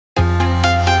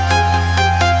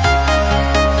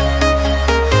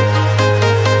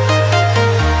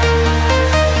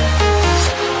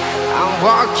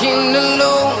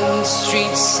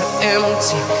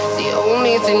empty. The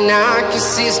only thing I can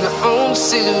see is my own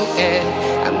silhouette.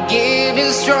 I'm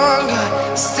getting stronger,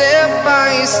 step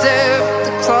by step.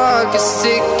 The clock is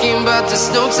ticking, but there's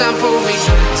no time for me.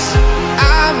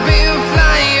 I've been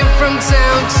flying from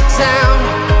town to town,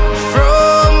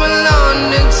 from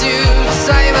London to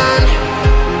Taiwan.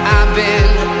 I've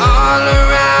been all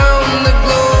around the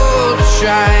globe,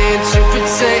 trying to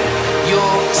protect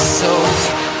your soul.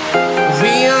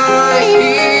 We are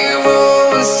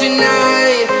heroes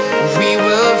tonight. We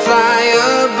will fly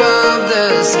above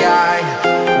the sky.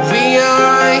 We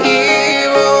are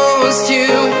heroes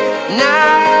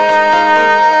tonight.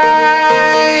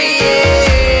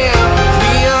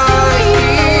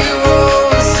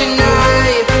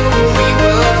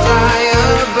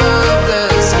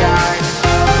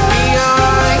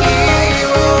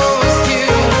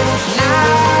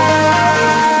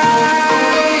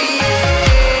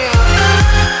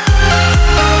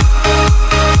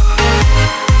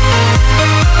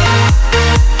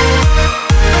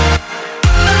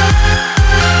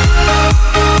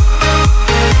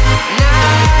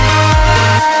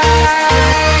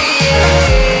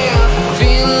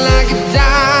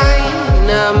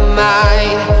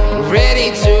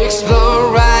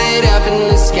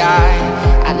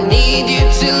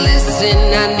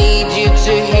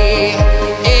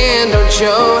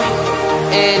 Show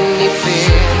any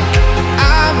fear.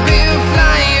 I've been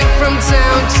flying from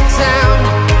town to town,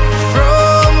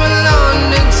 from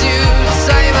London to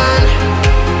Taiwan.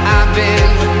 I've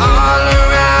been all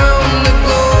around the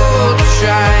globe,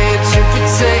 trying to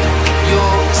protect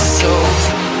your soul.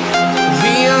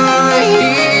 We are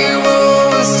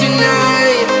heroes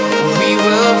tonight. We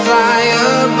will fly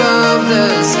above the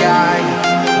sky.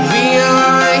 We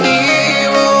are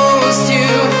heroes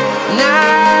tonight.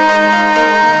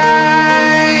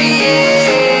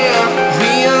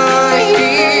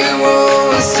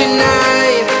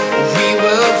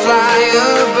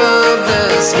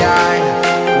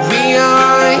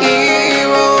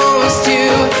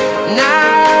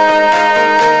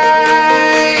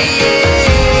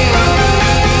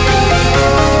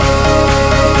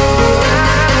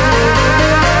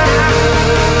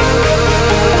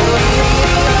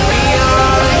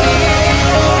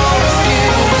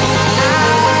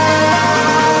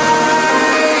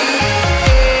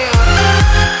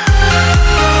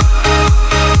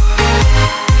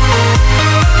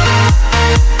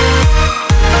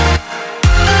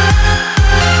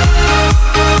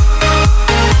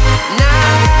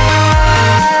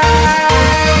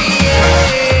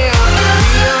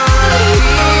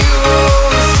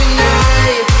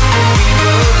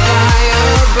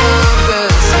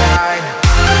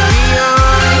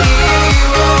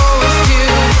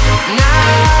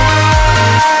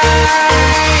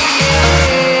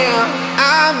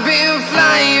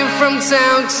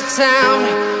 Town to town,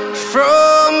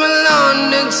 from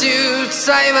London to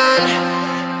Taiwan.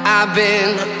 I've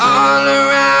been all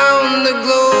around the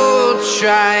globe,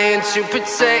 trying to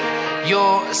protect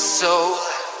your soul.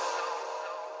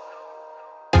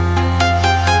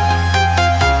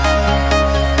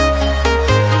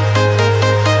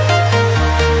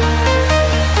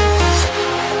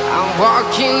 I'm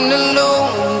walking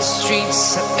alone, the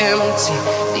streets are empty.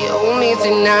 The only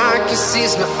thing I can see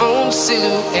is my own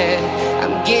silhouette.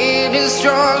 I'm getting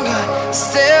stronger,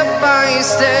 step by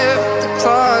step. The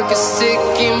clock is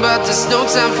ticking, but there's no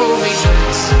time for me.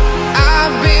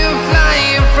 I've been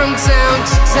flying from town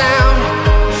to town,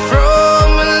 from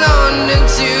London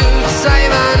to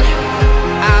Taiwan.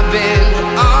 I've been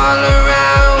all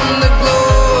around the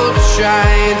globe,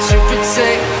 trying to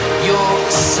protect your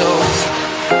soul.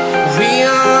 We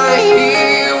are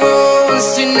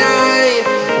heroes tonight.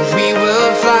 We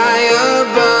will fly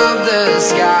above the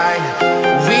sky.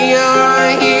 We are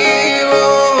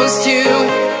heroes tonight.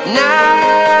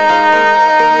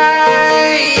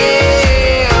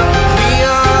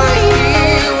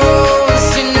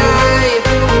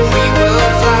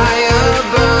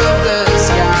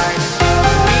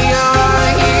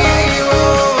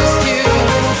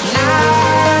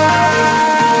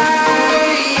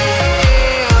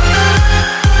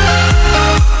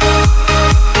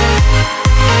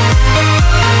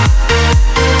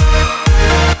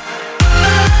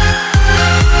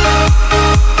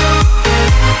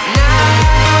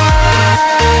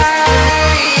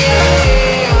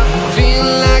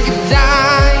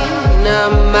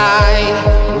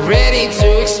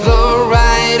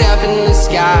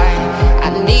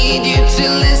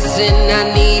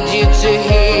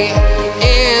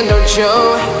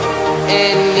 Show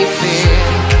any fear.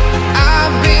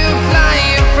 I've been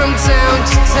flying from town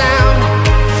to town,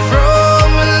 from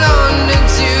London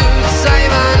to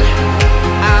Taiwan.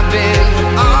 I've been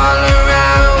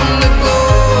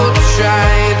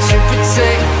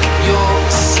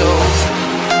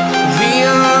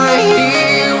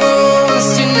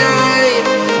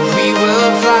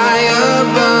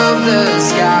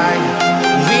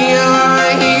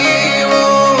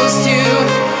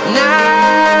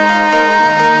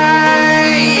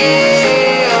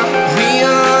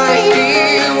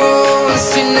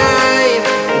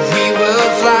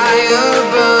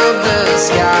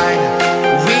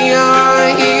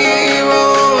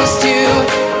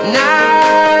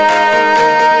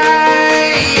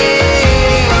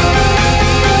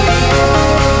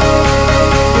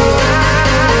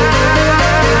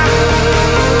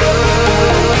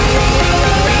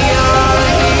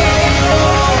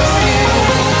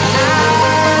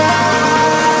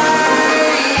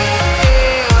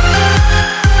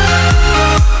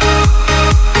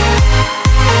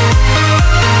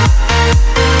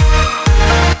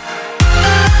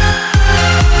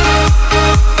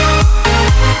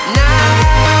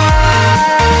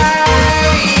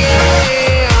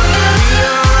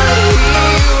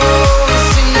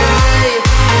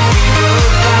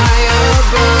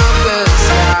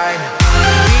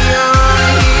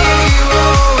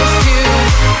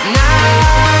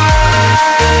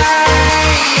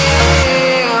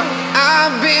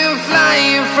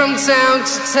town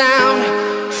to town,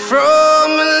 from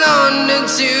London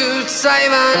to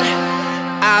Taiwan.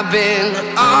 I've been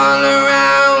all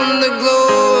around the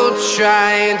globe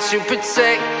trying to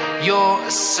protect your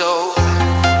soul.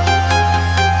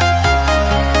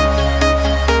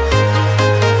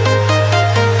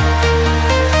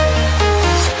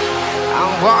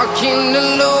 Walking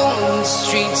alone, the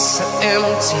streets are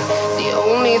empty. The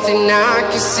only thing I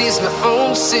can see is my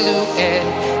own silhouette.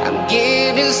 I'm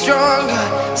getting stronger,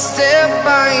 step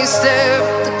by step.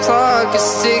 The clock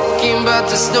is ticking, but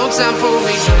there's no time for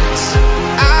regrets.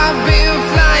 I've been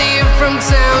flying from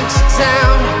town to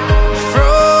town,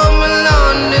 from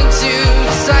London to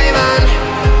Taiwan.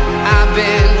 I've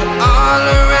been all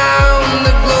around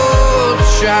the globe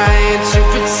trying to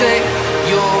protect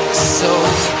your soul.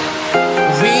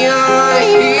 We are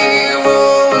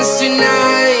heroes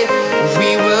tonight.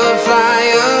 We will fly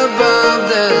above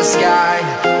the sky.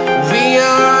 We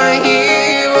are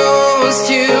heroes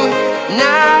tonight.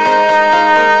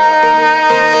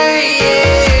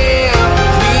 Yeah.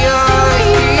 We are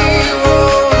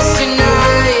heroes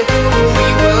tonight. We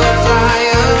will fly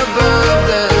above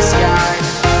the sky.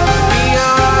 We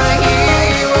are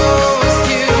heroes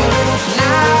tonight.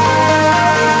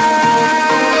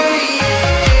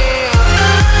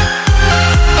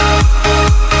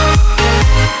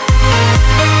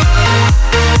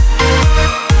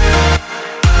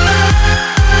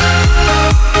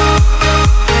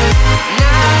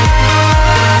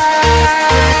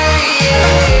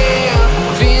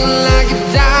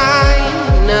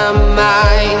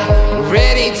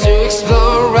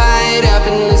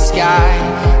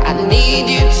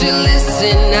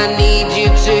 I need you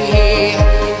to hear,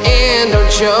 and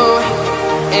don't show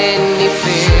any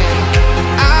fear.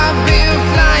 I've been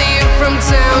flying from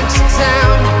town to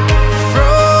town,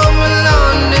 from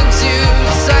London to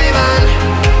Taiwan.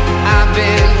 I've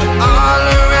been all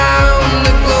around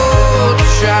the globe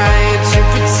trying to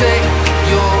protect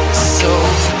your soul.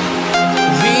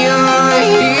 We are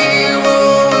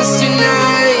heroes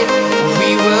tonight. We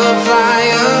will fly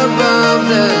above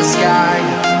the sky.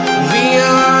 We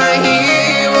are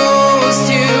heroes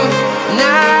tonight.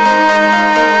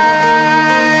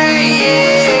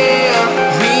 Yeah.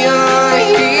 We are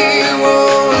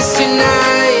heroes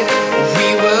tonight. We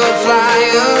will fly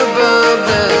above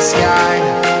the sky.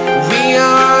 We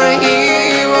are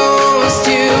heroes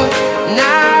tonight.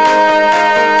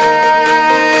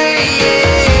 Yeah.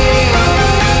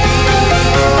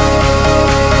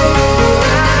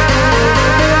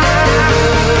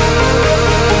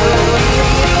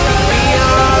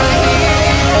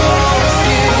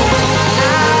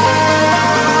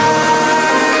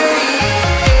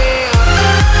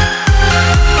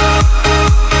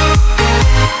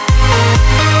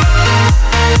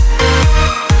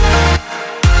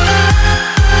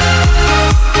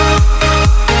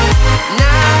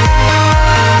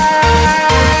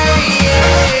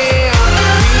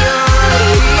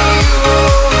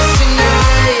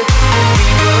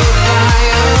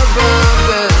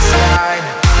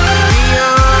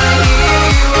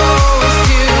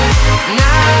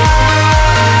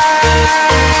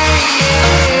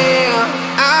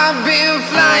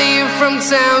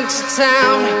 Town to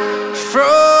town,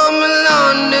 from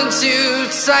London to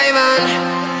Taiwan.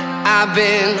 I've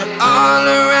been all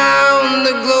around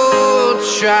the globe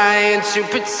trying to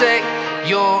protect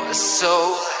your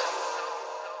soul.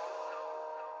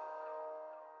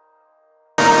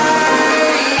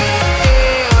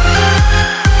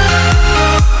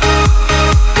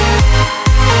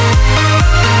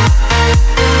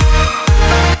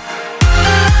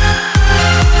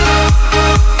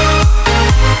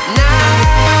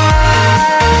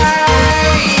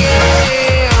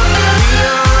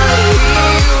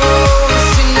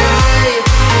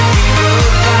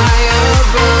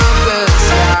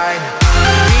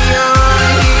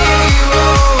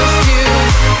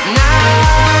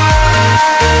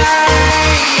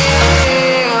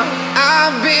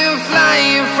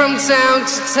 Town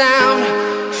to town,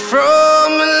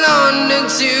 from London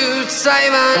to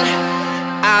Taiwan.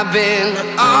 I've been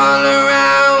all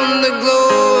around the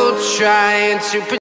globe trying to